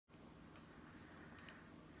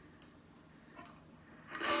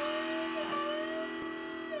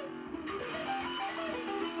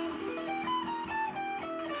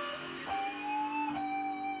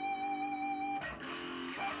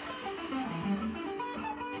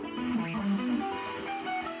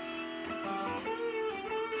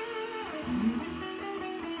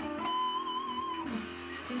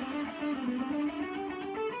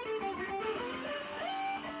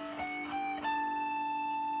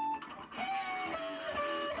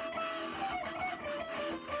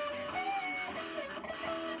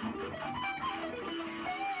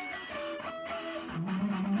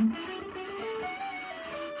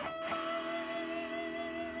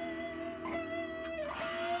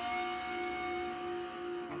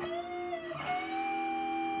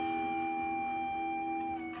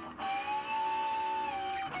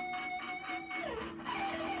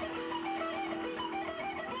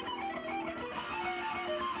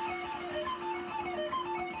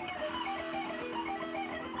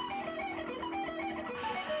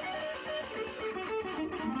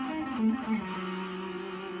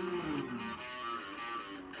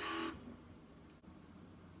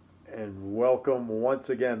And welcome once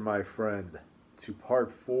again, my friend, to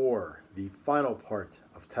part 4, the final part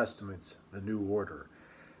of Testaments, the New Order.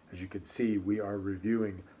 As you can see, we are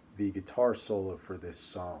reviewing the guitar solo for this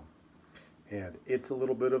song. And it's a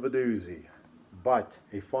little bit of a doozy, but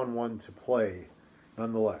a fun one to play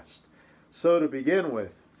nonetheless. So to begin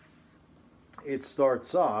with, it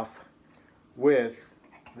starts off with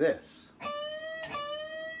this.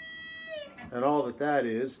 And all that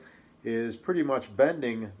is pretty much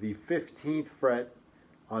bending the 15th fret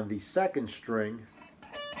on the 2nd string,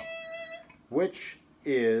 which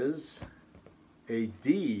is a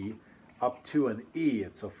D up to an E.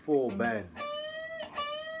 It's a full bend,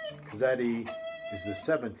 because that E is the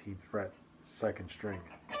 17th fret, 2nd string.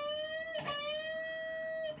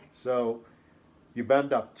 So you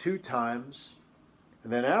bend up 2 times,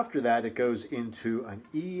 and then after that it goes into an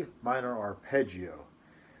E minor arpeggio.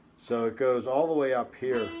 So it goes all the way up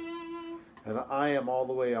here, and I am all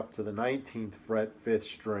the way up to the 19th fret, 5th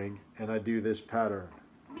string, and I do this pattern.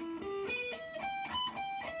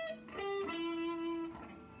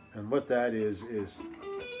 And what that is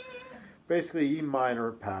basically E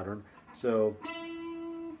minor pattern. So,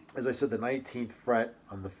 as I said, the 19th fret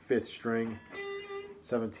on the 5th string,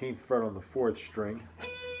 17th fret on the 4th string,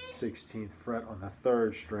 16th fret on the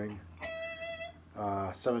 3rd string,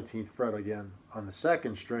 17th fret again on the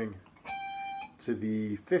 2nd string, to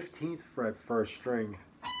the 15th fret 1st string,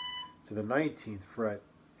 to the 19th fret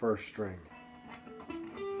 1st string.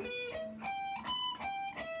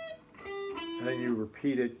 And then you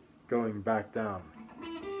repeat it going back down.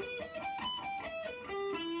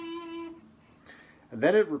 And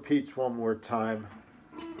then it repeats one more time.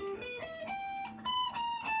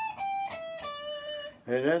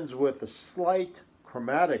 And it ends with a slight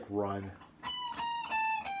chromatic run.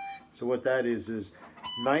 So what that is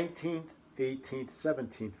 19th, 18th,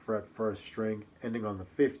 17th fret 1st string, ending on the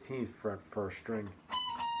 15th fret 1st string.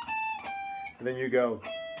 And then you go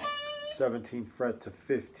 17th fret to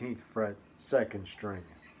 15th fret 2nd string.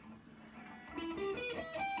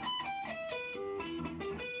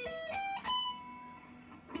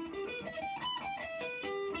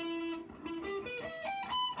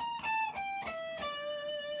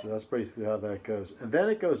 So that's basically how that goes. And then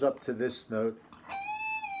it goes up to this note.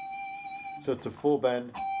 So it's a full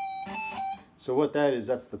bend. So what that is,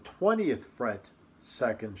 that's the 20th fret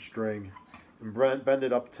 2nd string. And bend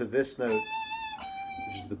it up to this note,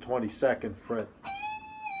 which is the 22nd fret.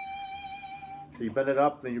 So you bend it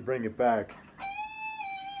up, then you bring it back.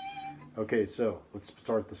 Okay, so let's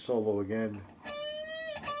start the solo again.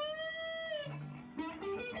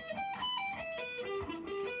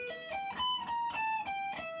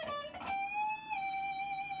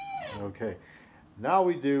 Okay, now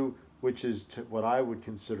we do, which is what I would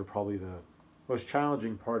consider probably the most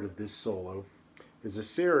challenging part of this solo, is a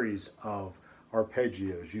series of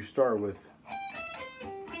arpeggios. You start with,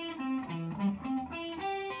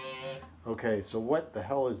 okay, so what the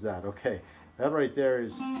hell is that? Okay, that right there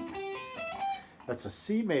that's a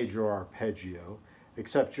C major arpeggio,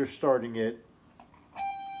 except you're starting it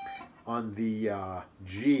on the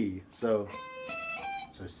G. So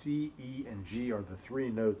C, E, and G are the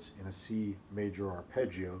 3 notes in a C major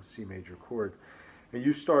arpeggio, C major chord. And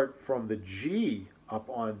you start from the G up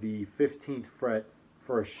on the 15th fret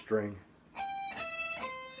 1st string.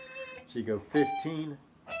 So you go 15,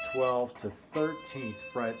 12 to 13th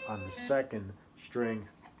fret on the 2nd string,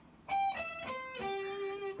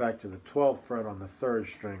 back to the 12th fret on the 3rd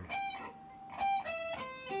string.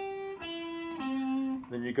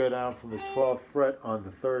 Then you go down from the 12th fret on the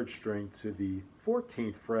 3rd string to the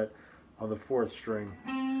 14th fret on the 4th string.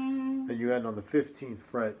 Then you end on the 15th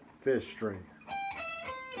fret, 5th string.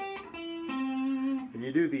 And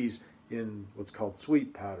you do these in what's called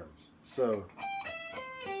sweep patterns. So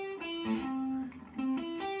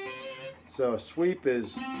a sweep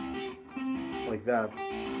is like that.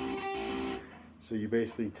 So you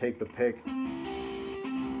basically take the pick,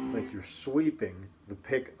 it's like you're sweeping the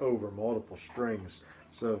pick over multiple strings.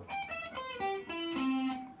 So,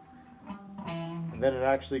 and then it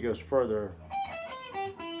actually goes further.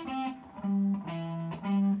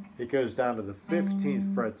 It goes down to the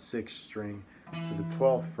 15th fret 6th string, to the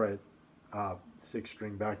 12th fret 6th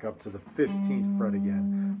string, back up to the 15th fret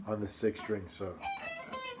again on the 6th string. So,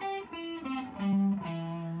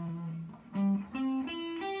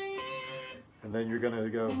 and then you're going to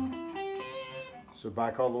go, so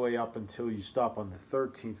back all the way up until you stop on the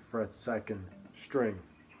 13th fret 2nd string.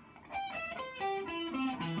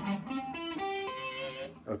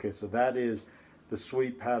 Okay, so that is the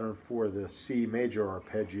sweep pattern for the C major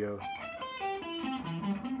arpeggio.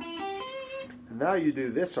 And now you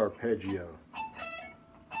do this arpeggio.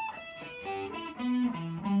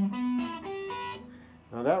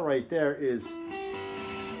 Now that right there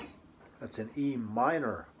that's an E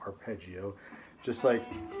minor arpeggio, just like,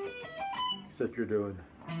 except you're doing,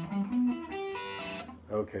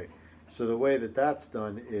 okay. So the way that that's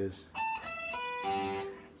done is,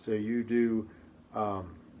 so you do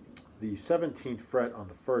the 17th fret on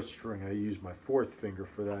the first string. I use my 4th finger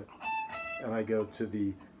for that. And I go to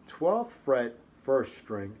the 12th fret first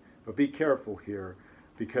string, but be careful here,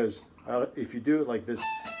 because if you do it like this,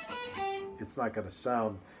 it's not going to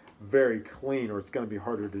sound very clean, or it's going to be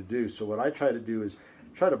harder to do. So what I try to do is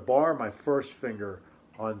try to bar my first finger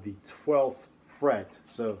on the 12th fret.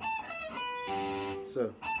 So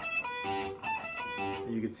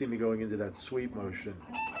you can see me going into that sweep motion.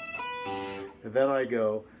 And then I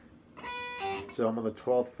go, so I'm on the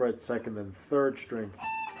 12th fret, 2nd and 3rd string.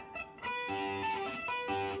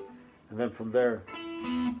 And then from there,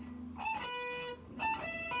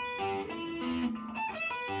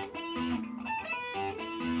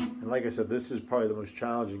 and like I said, this is probably the most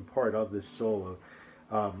challenging part of this solo.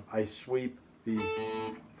 I sweep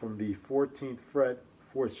from the 14th fret,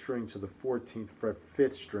 4th string to the 14th fret,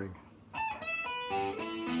 5th string.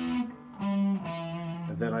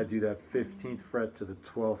 And then I do that 15th fret to the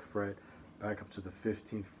 12th fret, back up to the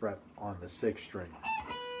 15th fret on the 6th string.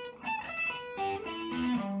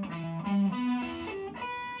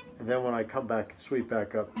 And then when I come back and sweep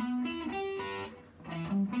back up,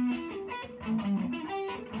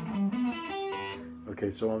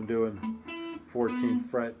 okay, so I'm doing 14th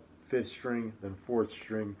fret, 5th string, then 4th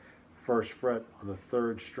string, 1st fret on the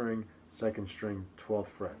 3rd string, 2nd string, 12th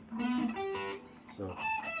fret.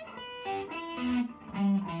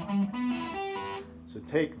 So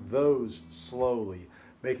take those slowly,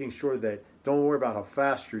 making sure that, don't worry about how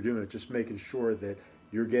fast you're doing it, just making sure that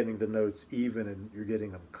you're getting the notes even and you're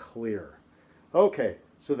getting them clear. Okay,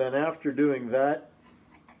 so then after doing that,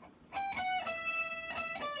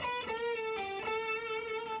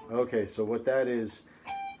 okay, so what that is,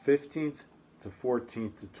 15th to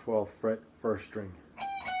 14th to 12th fret, 1st string.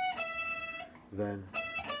 Then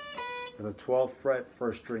the 12th fret,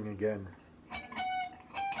 1st string again.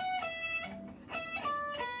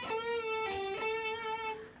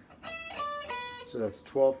 So that's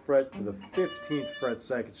 12th fret to the 15th fret,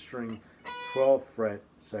 2nd string, 12th fret,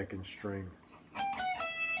 2nd string.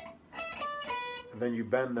 And then you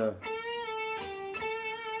bend the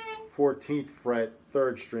 14th fret,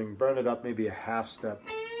 3rd string, burn it up maybe a half step,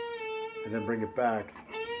 and then bring it back.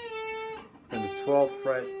 Then the 12th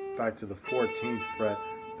fret, back to the 14th fret,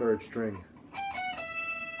 3rd string.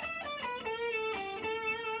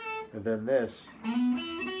 And then this.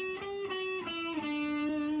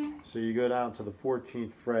 So you go down to the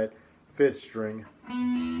 14th fret, 5th string.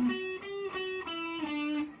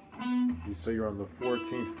 So you're on the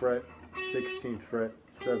 14th fret, 16th fret,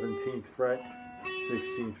 17th fret,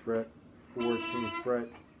 16th fret, 14th fret,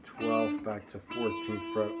 12th, back to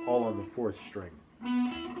 14th fret, all on the 4th string.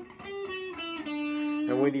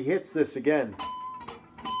 And when he hits this again,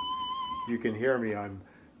 you can hear me. I'm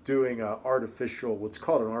doing what's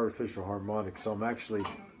called an artificial harmonic. So I'm actually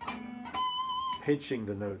pinching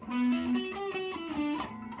the note.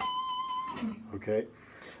 Okay,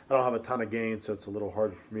 I don't have a ton of gain, so it's a little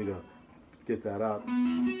hard for me to get that out.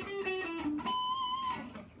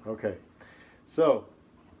 Okay, so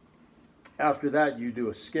after that you do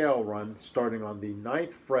a scale run starting on the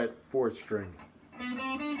 9th fret, 4th string.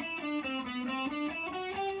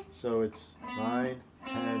 So it's 9,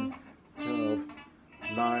 10, 12,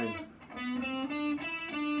 9.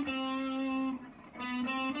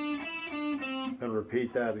 And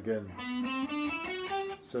repeat that again.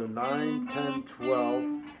 So 9, 10,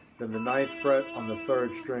 12, then the 9th fret on the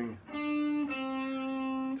 3rd string,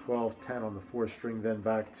 12, 10 on the 4th string, then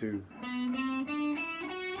back to,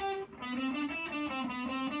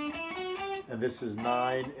 and this is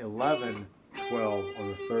 9, 11, 12 on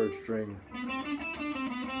the 3rd string.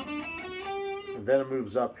 And then it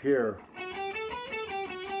moves up here.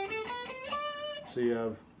 So you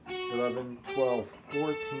have 11, 12,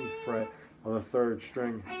 14th fret on the 3rd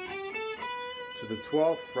string to the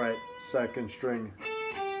 12th fret, 2nd string,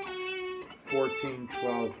 14,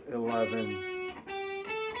 12, 11.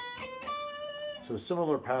 So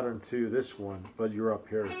similar pattern to this one, but you're up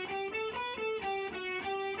here.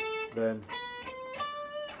 Then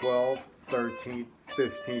 12, 13th,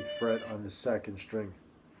 15th fret on the 2nd string.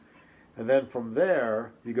 And then from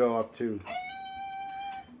there, you go up to,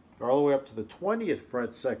 all the way up to the 20th fret,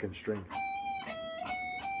 2nd string.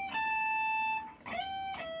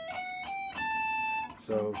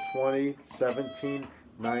 So 20, 17,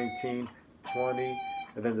 19, 20,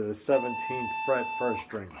 and then to the 17th fret first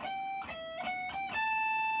string.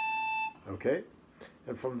 Okay,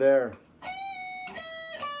 and from there,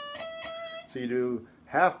 so you do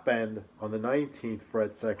half bend on the 19th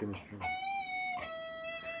fret second string,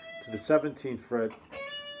 to the 17th fret,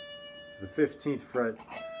 to the 15th fret,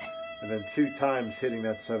 and then 2 times hitting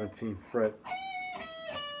that 17th fret.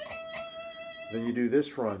 Then you do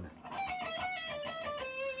this run.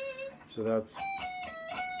 So that's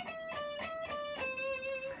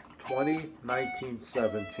 20, 19,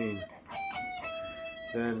 17.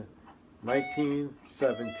 Then 19,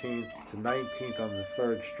 17 to 19th on the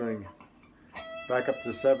 3rd string. Back up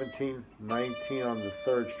to 17, 19 on the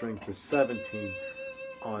 3rd string to 17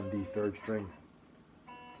 on the 3rd string.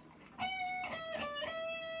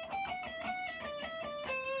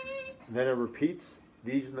 And then it repeats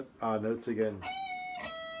these notes again.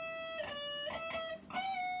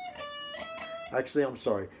 Actually, I'm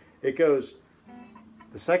sorry. It goes,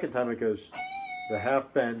 the second time it goes the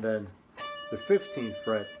half bend, then the 15th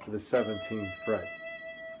fret to the 17th fret.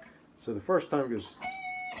 So the first time it goes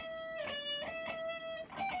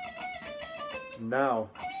now,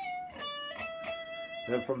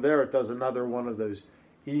 and then from there it does another one of those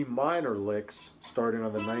E minor licks starting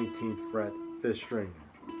on the 19th fret, 5th string.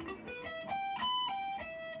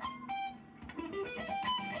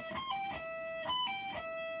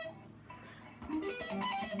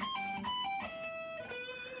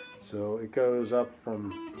 So it goes up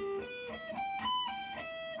from,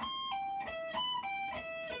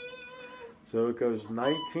 so it goes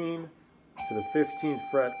 19 to the 15th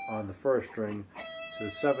fret on the 1st string, to the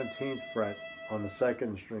 17th fret on the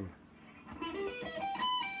 2nd string,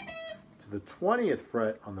 to the 20th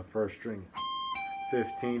fret on the 1st string,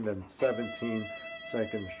 15, then 17,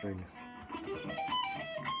 2nd string.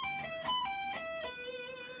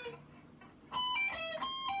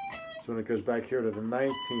 So when it goes back here to the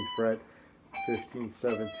 19th fret, 15,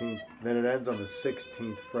 17, then it ends on the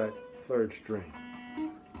 16th fret, 3rd string.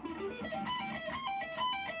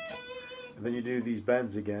 And then you do these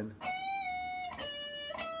bends again.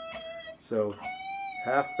 So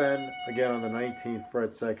half bend again on the 19th fret,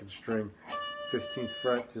 2nd string, 15th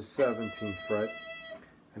fret to 17th fret.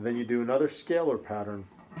 And then you do another scalar pattern.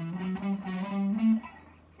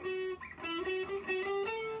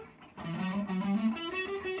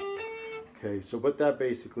 Okay, so what that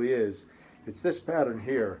basically is, it's this pattern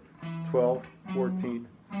here, 12, 14,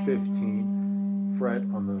 15, fret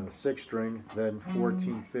on the 6th string, then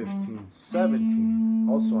 14, 15, 17,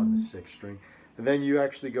 also on the 6th string, and then you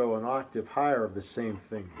actually go an octave higher of the same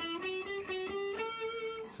thing.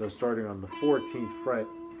 So starting on the 14th fret,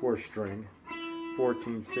 4th string,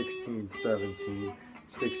 14, 16, 17,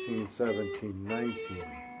 16, 17, 19.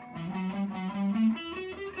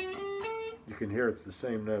 You can hear it's the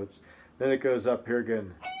same notes. Then it goes up here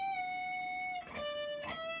again.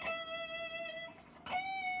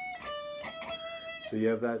 So you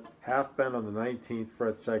have that half bend on the 19th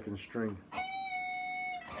fret, 2nd string.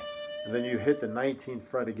 And then you hit the 19th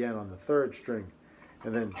fret again on the 3rd string.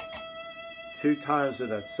 And then 2 times to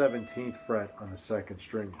that 17th fret on the 2nd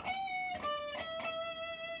string.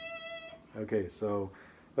 Okay, so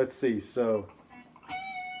let's see. So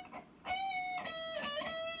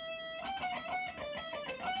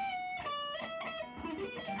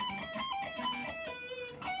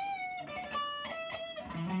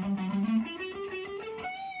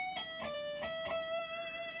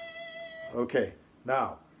okay,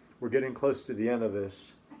 now we're getting close to the end of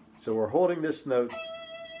this. So we're holding this note,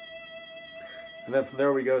 and then from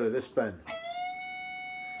there we go to this bend.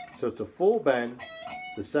 So it's a full bend,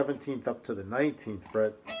 the 17th up to the 19th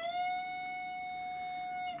fret.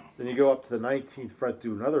 Then you go up to the 19th fret,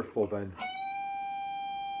 do another full bend.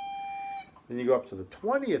 Then you go up to the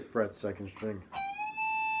 20th fret, 2nd string.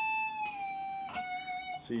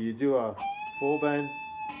 So you do a full bend,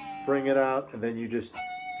 bring it out, and then you just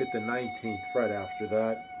hit the 19th fret after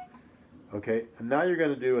that. Okay, and now you're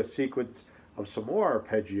going to do a sequence of some more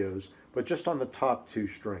arpeggios, but just on the top 2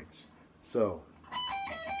 strings. So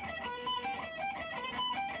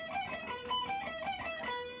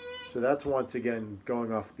that's once again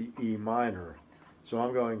going off the E minor. So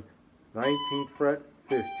I'm going 19th fret,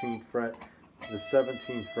 15th fret to the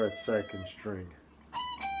 17th fret, 2nd string.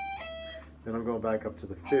 Then I'm going back up to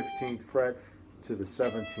the 15th fret to the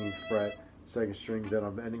 17th fret, 2nd string. Then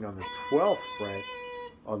I'm ending on the 12th fret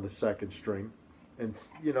on the 2nd string. And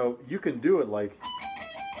you know, you can do it like,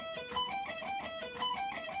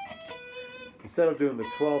 instead of doing the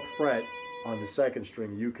 12th fret on the 2nd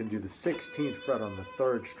string, you can do the 16th fret on the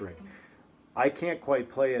 3rd string. I can't quite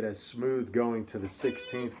play it as smooth going to the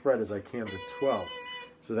 16th fret as I can the 12th.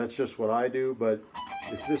 So that's just what I do, but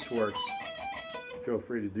if this works, feel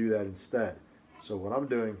free to do that instead. So what I'm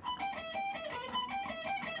doing,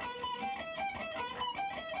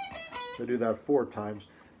 so I do that 4 times,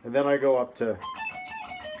 and then I go up to,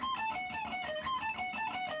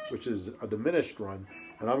 which is a diminished run,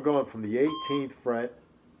 and I'm going from the 18th fret,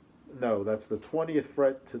 no, that's the 20th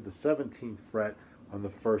fret to the 17th fret on the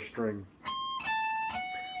first string,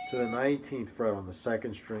 to the 19th fret on the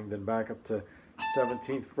second string, then back up to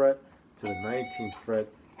 17th fret, to the 19th fret,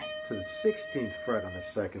 to the 16th fret on the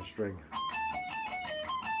second string.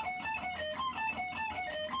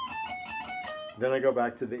 Then I go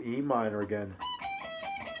back to the E minor again,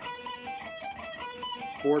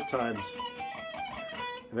 4 times.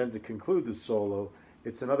 And then to conclude the solo,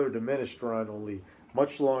 it's another diminished run, only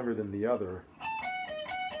much longer than the other.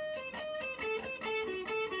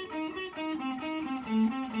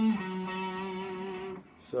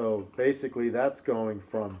 So basically that's going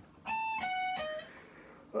from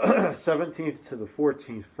 17th to the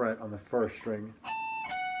 14th fret on the first string,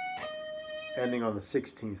 ending on the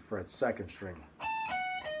 16th fret, second string.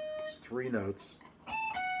 It's 3 notes.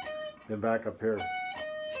 Then back up here.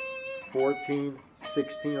 14,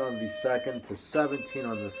 16 on the second to 17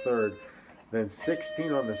 on the third, then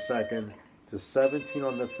 16 on the second to 17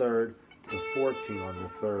 on the third to 14 on the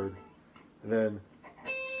third, then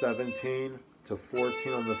 17 to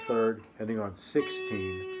 14 on the third, ending on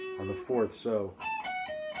 16 on the fourth. So,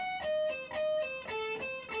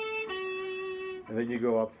 and then you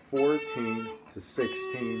go up 14 to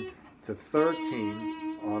 16 to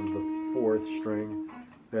 13 on the fourth string,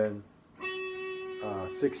 then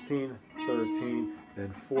 16, 13,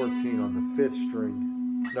 then 14 on the fifth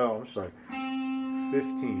string. No, I'm sorry,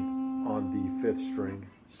 15 on the fifth string.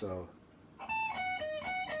 So,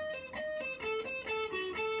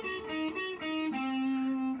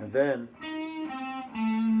 and then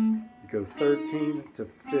you go 13 to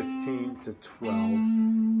 15 to 12,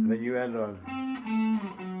 and then you end on,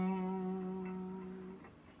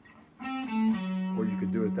 or you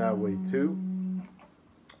could do it that way too.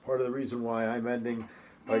 Part of the reason why I'm ending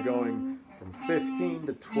by going from 15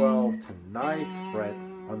 to 12 to 9th fret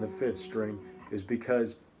on the 5th string is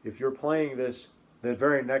because if you're playing this, the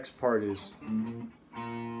very next part is,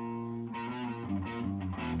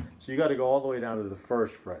 so you got to go all the way down to the 1st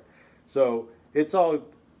fret. So it's all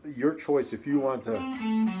your choice. If you want to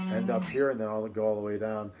end up here and then I'll go all the way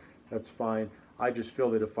down, that's fine. I just feel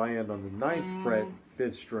that if I end on the 9th fret,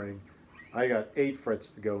 5th string, I got 8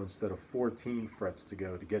 frets to go instead of 14 frets to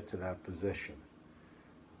go to get to that position.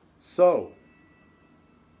 So,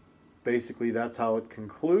 basically that's how it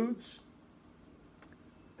concludes.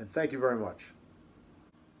 And thank you very much.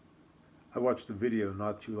 I watched a video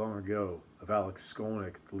not too long ago of Alex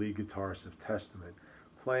Skolnick, the lead guitarist of Testament,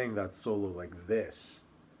 playing that solo like this,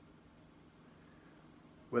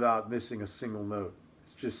 without missing a single note.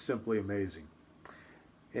 It's just simply amazing.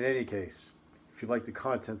 In any case, if you like the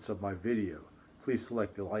contents of my video, please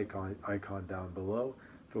select the like icon down below.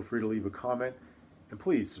 Feel free to leave a comment, and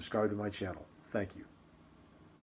please subscribe to my channel. Thank you.